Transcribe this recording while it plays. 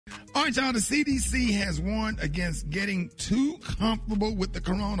All right, y'all, the CDC has warned against getting too comfortable with the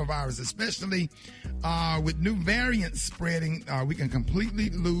coronavirus, especially with new variants spreading. We can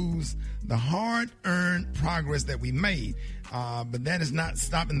completely lose the hard-earned progress that we made. But that is not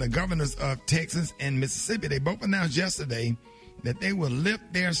stopping the governors of Texas and Mississippi. They both announced yesterday that they will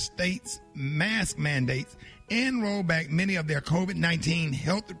lift their states' mask mandates and roll back many of their COVID-19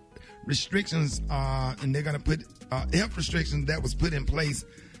 health restrictions, and they're going to put health restrictions that was put in place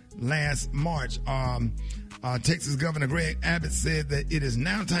last March. Texas Governor Greg Abbott said that it is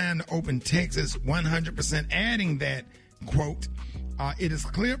now time to open Texas 100%, adding that, quote, it is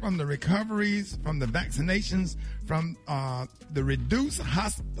clear from the recoveries, from the vaccinations, from the reduced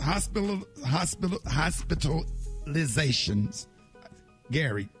hospitalizations.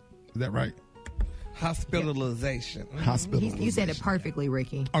 Gary, is that right? Hospitalization. You said it perfectly,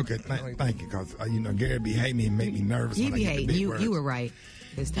 Ricky. Okay, thank you, because, Gary be hating me and make me nervous. He be hating. You were right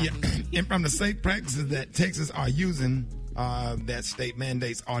this time. Yeah. And from the safe practices that Texas are using, that state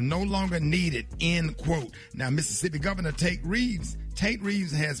mandates are no longer needed, end quote. Now, Mississippi Governor Tate Reeves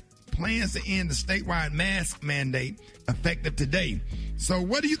has plans to end the statewide mask mandate effective today. So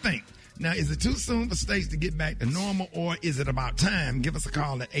what do you think? Now, is it too soon for states to get back to normal, or is it about time? Give us a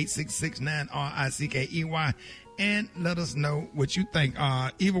call at 866-9-RICKEY and let us know what you think.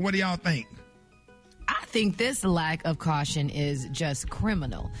 Eva, what do y'all think? I think this lack of caution is just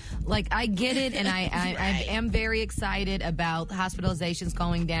criminal. Like, I get it, and I am very excited about hospitalizations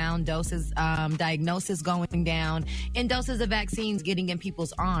going down, diagnosis going down, and doses of vaccines getting in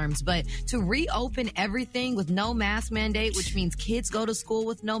people's arms. But to reopen everything with no mask mandate, which means kids go to school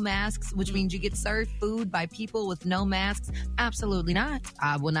with no masks, which means you get served food by people with no masks, absolutely not.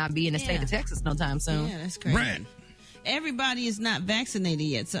 I will not be in the state of Texas no time soon. Yeah, that's crazy. Right. Everybody is not vaccinated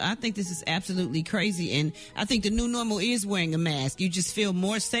yet, so I think this is absolutely crazy, and I think the new normal is wearing a mask. You just feel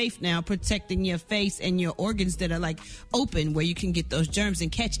more safe now protecting your face and your organs that are like open, where you can get those germs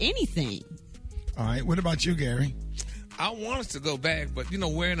and catch anything. All right, what about you, Gary? I want us to go back, but,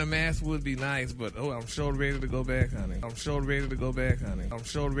 wearing a mask would be nice, but, I'm sure ready to go back, honey.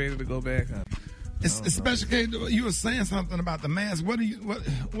 Especially, you were saying something about the mask. What were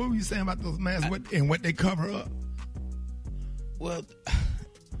you saying about those masks and what they cover up? Well,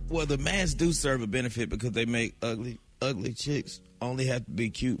 the masks do serve a benefit because they make ugly chicks only have to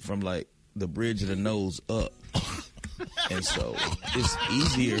be cute from like the bridge of the nose up, and so it's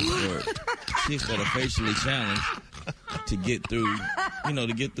easier for chicks that are facially challenged to get through,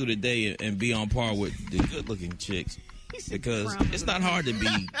 the day and be on par with the good-looking chicks. Because it's not hard to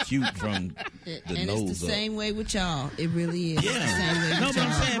be cute from the and nose up. And it's the same way with y'all. It really is. Yeah. It's the same way with y'all.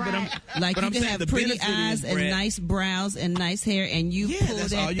 I'm saying, you I'm can saying have pretty eyes and nice brows and nice hair, and you pull that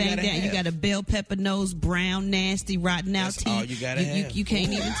thing down. Have. You got a bell pepper nose, brown, nasty, rotten out teeth. All you gotta have. You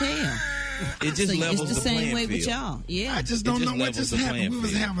can't even tell. It just levels it's the same way field. with y'all. Yeah. I just don't know what just happened. We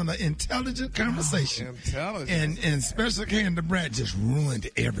was having an intelligent conversation. And Special K and the Brat just ruined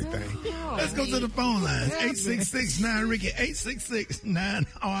everything. Let's go to the phone lines. 866-9-RICKY,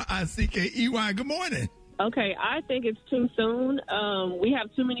 866-9-RICKEY. Good morning. Okay, I think it's too soon. We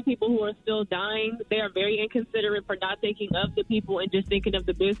have too many people who are still dying. They are very inconsiderate for not thinking of the people and just thinking of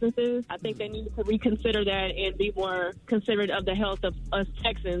the businesses. I think they need to reconsider that and be more considerate of the health of us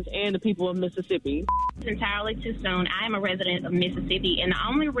Texans and the people of Mississippi. It's entirely too soon. I am a resident of Mississippi, and the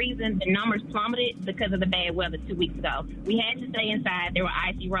only reason the numbers plummeted because of the bad weather 2 weeks ago. We had to stay inside. There were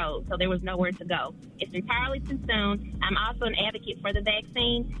icy roads, so there was nowhere to go. It's entirely too soon. I'm also an advocate for the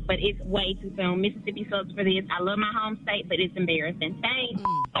vaccine, but it's way too soon. Mississippi sucks for this. I love my home state, but it's embarrassing. Thanks.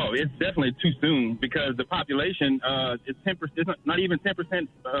 Oh, it's definitely too soon because the population is 10%, not even 10%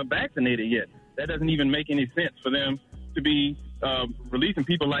 vaccinated yet. That doesn't even make any sense for them to be releasing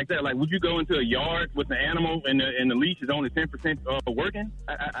people like that. Like, would you go into a yard with an animal and the leash is only 10% working?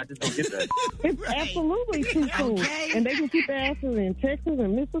 I just don't get that. It's absolutely too soon. Okay. And they can keep their asses in Texas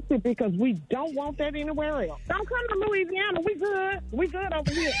and Mississippi because we don't want that anywhere else. Don't come to Louisiana. We good. We good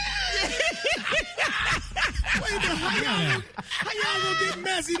over here. Wait a minute, how y'all gonna get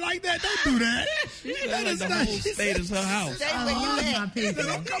messy like that? Don't do that. That is the not. whole state is her house.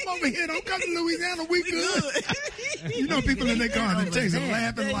 Don't come over here. Don't come to Louisiana. We good. People in their cars in Texas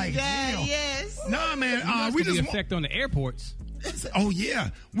laughing like hell. Yes. No, man. We just the effect on the airports. Oh yeah,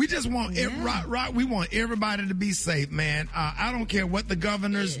 we just want we want everybody to be safe, man. I don't care what the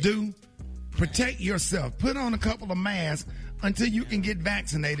governors do. Protect yourself. Put on a couple of masks until you can get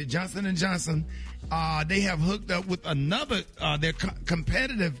vaccinated. Johnson & Johnson, they have hooked up with another their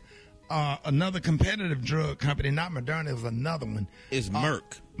competitive drug company, not Moderna. It was another one. It's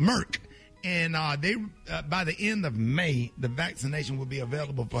Merck. Merck. And they by the end of May, the vaccination will be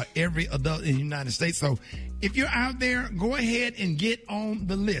available for every adult in the United States. So if you're out there, go ahead and get on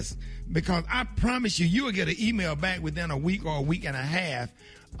the list, because I promise you will get an email back within a week or a week and a half,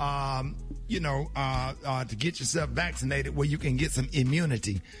 to get yourself vaccinated where you can get some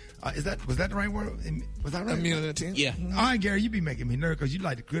immunity. Was that the right word? Was that right? Immunity. Yeah. All right, Gary, you be making me nervous because you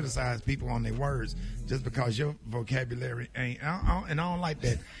like to criticize people on their words just because your vocabulary ain't. And I don't like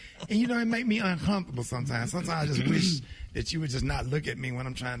that. And it make me uncomfortable sometimes. Sometimes I just wish that you would just not look at me when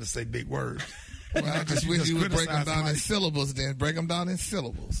I'm trying to say big words. Well, I just wish you would break them down in syllables. Then break them down in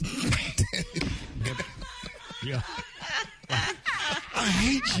syllables. Yeah. I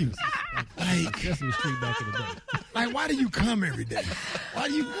hate you. Like, Sesame Street back in the day. Like, why do you come every day? Why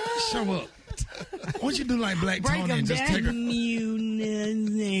do you show up? Why don't you do like Black Break Tony and just take a...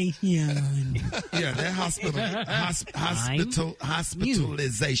 Immunization. Yeah, that hospitalization.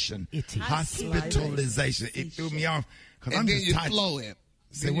 Hospitalization. It threw me off. And then you flow in.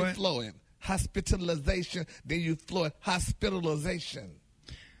 Say then what? you flow in. Hospitalization. Then you flow in. Hospitalization.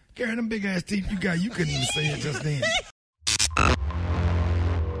 Gary, them big ass teeth you got, you couldn't even say it just then.